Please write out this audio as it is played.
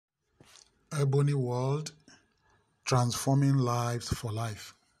EBONY WORLD, Transforming Lives for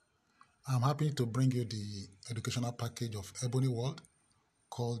Life. I'm happy to bring you the educational package of EBONY WORLD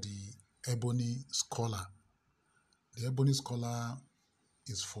called the EBONY Scholar. The EBONY Scholar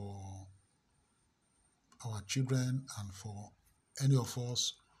is for our children and for any of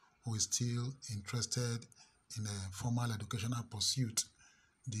us who is still interested in a formal educational pursuit.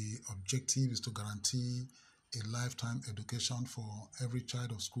 The objective is to guarantee a lifetime education for every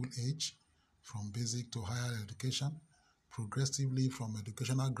child of school age, from basic to higher education, progressively from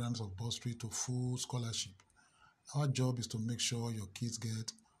educational grants of bursary to full scholarship. Our job is to make sure your kids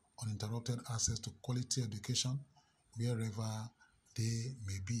get uninterrupted access to quality education wherever they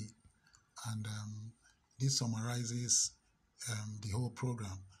may be. And this summarizes the whole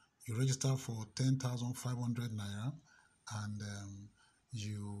program. You register for 10,500 naira and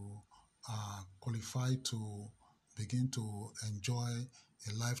you are qualified to begin to enjoy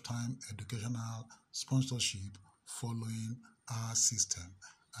a lifetime educational sponsorship following our system.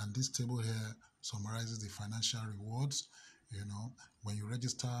 And this table here summarizes the financial rewards. When you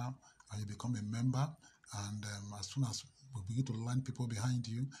register and you become a member, and as soon as we begin to line people behind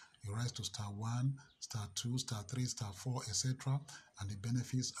you, you rise to star 1, star 2, star 3, star 4, etc. And the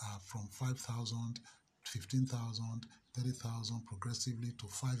benefits are from 5,000, 15,000, 30,000 progressively to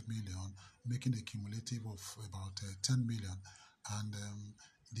 5 million, making a cumulative of about 10 million. And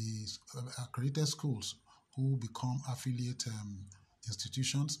the accredited schools who become affiliate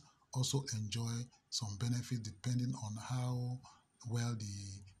institutions also enjoy some benefits depending on how well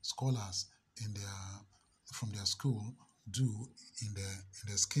the scholars from their school do in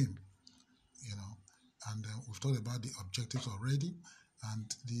the scheme. And we've talked about the objectives already,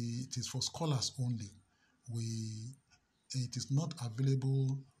 and it is for scholars only. It is not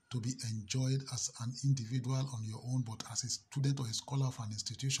available to be enjoyed as an individual on your own, but as a student or a scholar of an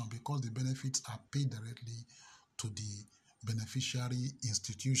institution, because the benefits are paid directly to the beneficiary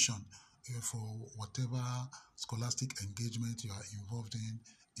institution for whatever scholastic engagement you are involved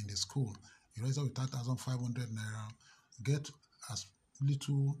in the school. You register with 10,500 naira, get as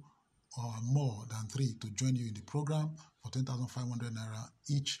little or more than 3 to join you in the program for 10,500 naira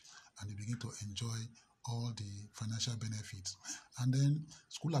each, and you begin to enjoy all the financial benefits. And then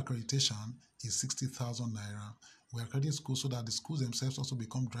school accreditation is 60,000 naira. We accredit schools so that the schools themselves also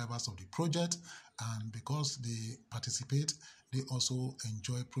become drivers of the project, and because they participate, they also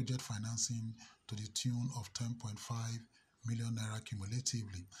enjoy project financing to the tune of 10.5 million naira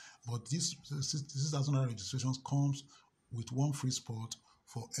cumulatively. But this 6,000 naira registrations comes with one free spot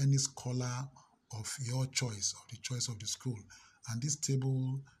for any scholar of your choice, of the choice of the school. And this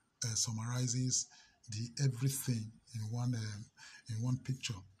table summarizes everything in one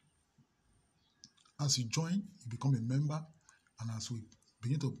picture. As you join, you become a member, and as we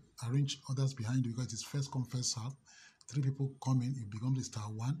begin to arrange others behind you, because it is first come, first serve. 3 people come in, you become the star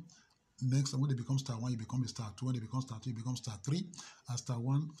 1. Next, when they become star 1, you become a star 2. When they become star 2, you become star 3. At star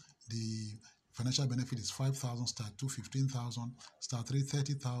 1, the financial benefit is 5,000, star 2, 15,000, star 3,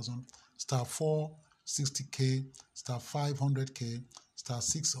 30,000, star 4, 60K, star 5, 100K, star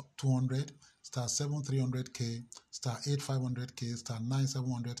 6, 200, star 7, 300K, star 8, 500K, star 9,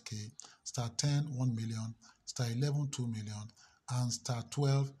 700K, star 10, 1 million, star 11, 2 million, and star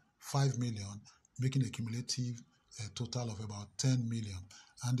 12, 5 million, making a cumulative total of about 10 million.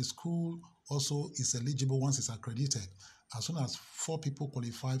 And the school also is eligible once it's accredited. As soon as 4 people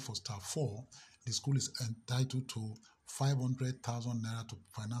qualify for star 4, the school is entitled to 500,000 naira to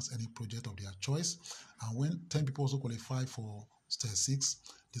finance any project of their choice. And when 10 people also qualify for star 6,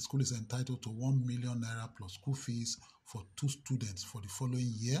 the school is entitled to 1 million naira plus school fees for 2 students for the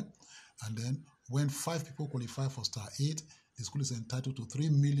following year. And then when 5 people qualify for star 8, the school is entitled to 3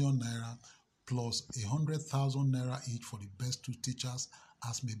 million naira plus 100,000 naira each for the best 2 teachers,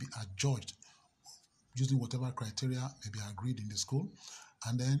 as may be adjudged using whatever criteria may be agreed in the school.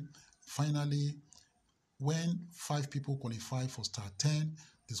 And then finally, when 5 people qualify for star 10,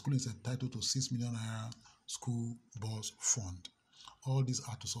 the school is entitled to 6 million naira school bus fund. All these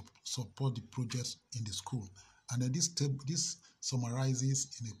are to support the projects in the school. And then this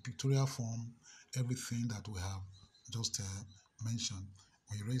summarizes in a pictorial form everything that we have just mentioned.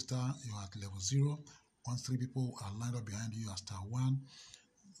 When you register, you are at level 0. Once 3 people are lined up behind you, you are star 1.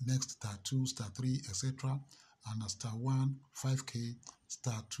 Next, star 2, star 3, etc. And at star 1, 5K,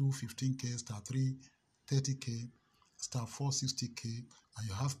 star 2, 15K, star 3, 30K, star 4, 60K, and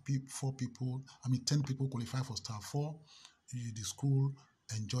you have 10 people qualify for star 4. The school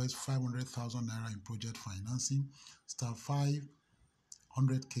enjoys 500,000 naira in project financing. Star 5,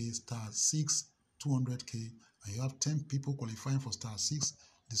 100K, star 6, 200K, and you have 10 people qualifying for star 6.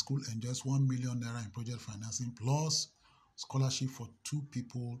 The school enjoys 1 million naira in project financing plus scholarship for two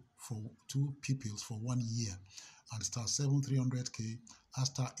pupils for 1 year. And star 7 300k and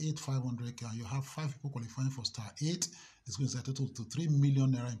star 8 500k, and you have 5 people qualifying for star 8. The school is entitled to 3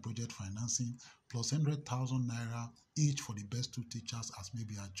 million naira in project financing plus 100,000 naira each for the best two teachers as may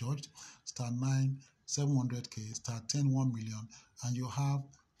be adjudged. Star 9 700k, star 10 1 million, and you have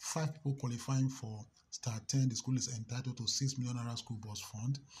 5 people qualifying for star 10. The school is entitled to 6 million naira school bus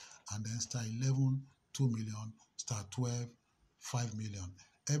fund, and then star 11 2 million, star 12 5 million.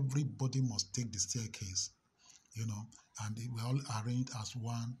 Everybody must take the staircase, and we all arranged as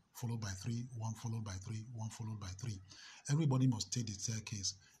 1 followed by 3, 1 followed by 3, 1 followed by 3. Everybody must take the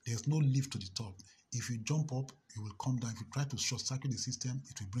staircase. There's no lift to the top. If you jump up, you will come down. If you try to short circuit the system,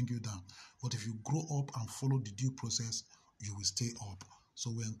 it will bring you down. But if you grow up and follow the due process, you will stay up.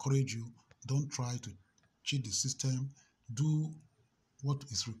 So we encourage you, don't try to cheat the system. Do what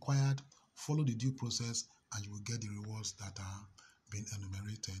is required, follow the due process, and you will get the rewards that are being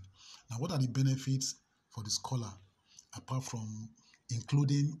enumerated. Now, what are the benefits for the scholar, apart from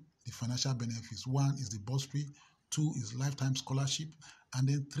including the financial benefits? 1 is the bursary, 2 is lifetime scholarship, and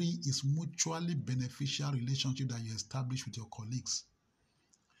then 3 is mutually beneficial relationship that you establish with your colleagues.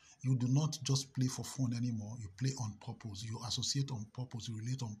 You do not just play for fun anymore. You play on purpose. You associate on purpose. You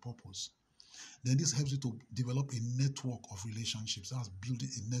relate on purpose. Then this helps you to develop a network of relationships. That's building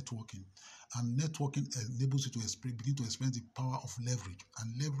a networking. And networking enables you to begin to experience the power of leverage.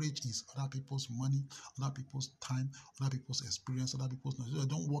 And leverage is other people's money, other people's time, other people's experience, other people's knowledge. So you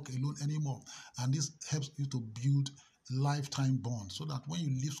don't work alone anymore. And this helps you to build lifetime bonds, so that when you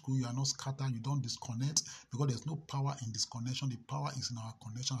leave school, you are not scattered, you don't disconnect, because there's no power in disconnection. The power is in our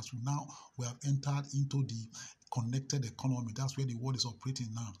connection. As we have entered into the connected economy. That's where the world is operating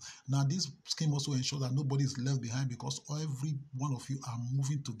now. Now, this scheme also ensures that nobody is left behind, because every one of you are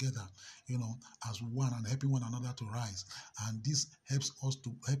moving together, as one, and helping one another to rise. And this helps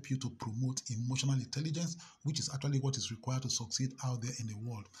you to promote emotional intelligence, which is actually what is required to succeed out there in the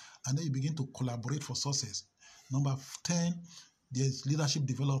world. And then you begin to collaborate for success. Number 10, there's leadership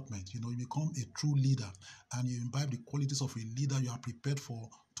development. You become a true leader, and you imbibe the qualities of a leader. You are prepared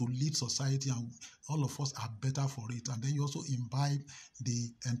to lead society, and all of us are better for it. And then you also imbibe the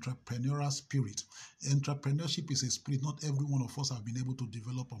entrepreneurial spirit. Entrepreneurship is a spirit not every one of us have been able to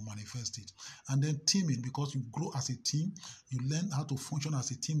develop or manifest it. And then teaming, because you grow as a team, you learn how to function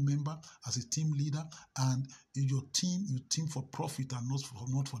as a team member, as a team leader, and in your team, you team for profit and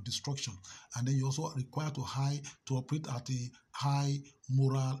not for destruction. And then you also require to operate at a high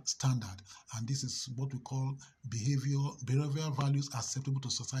moral standard, and this is what we call behavioral values acceptable to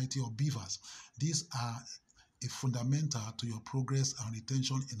society, or BEVAs. These are a fundamental to your progress and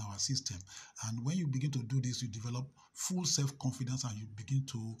retention in our system. And when you begin to do this, you develop full self-confidence, and you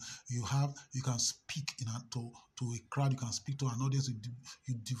can speak to a crowd, you can speak to an audience,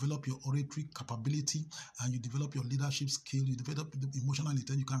 you develop your oratory capability, and you develop your leadership skill, you develop the emotional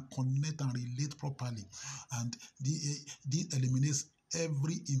intelligence, you can connect and relate properly. And this eliminates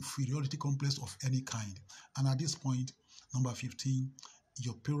every inferiority complex of any kind. And at this point, number 15,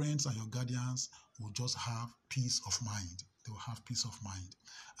 your parents and your guardians will just have peace of mind. They will have peace of mind.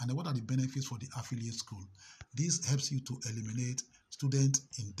 And then what are the benefits for the affiliate school? This helps you to eliminate student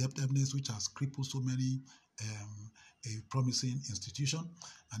indebtedness, which has crippled so many a promising institution.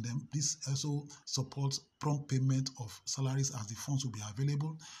 And then this also supports prompt payment of salaries as the funds will be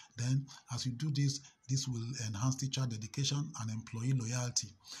available. Then as you do this, this will enhance teacher dedication and employee loyalty.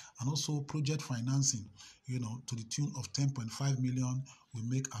 And also project financing, to the tune of 10.5 million we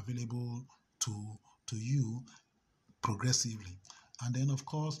make available to you progressively. And then, of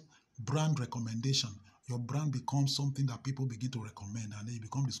course, brand recommendation. Your brand becomes something that people begin to recommend, and then you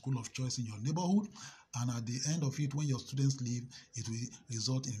become the school of choice in your neighborhood. And at the end of it, when your students leave, it will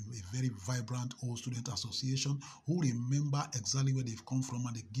result in a very vibrant old student association who remember exactly where they've come from,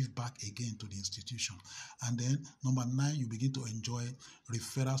 and they give back again to the institution. And then number 9, you begin to enjoy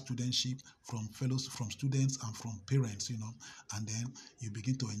referral studentship from fellows, from students and from parents, and then you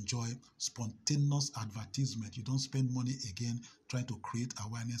begin to enjoy spontaneous advertisement. You don't spend money again trying to create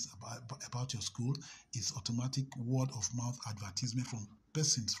awareness about your school. It's automatic word of mouth advertisement from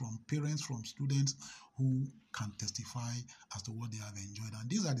persons, from parents, from students who can testify as to what they have enjoyed. And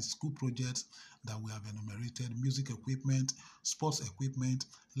these are the school projects that we have enumerated: music equipment, sports equipment,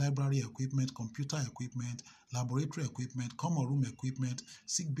 library equipment, computer equipment, laboratory equipment, common room equipment,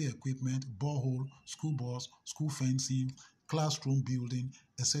 sick bay equipment, borehole, school bus, school fencing, classroom building,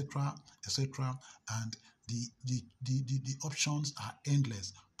 etc., etc. And the options are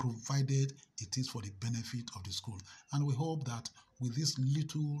endless, provided it is for the benefit of the school. And we hope that with this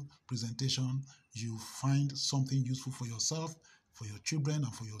little presentation, you find something useful for yourself, for your children,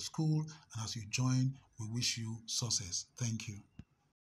 and for your school. And as you join, we wish you success. Thank you.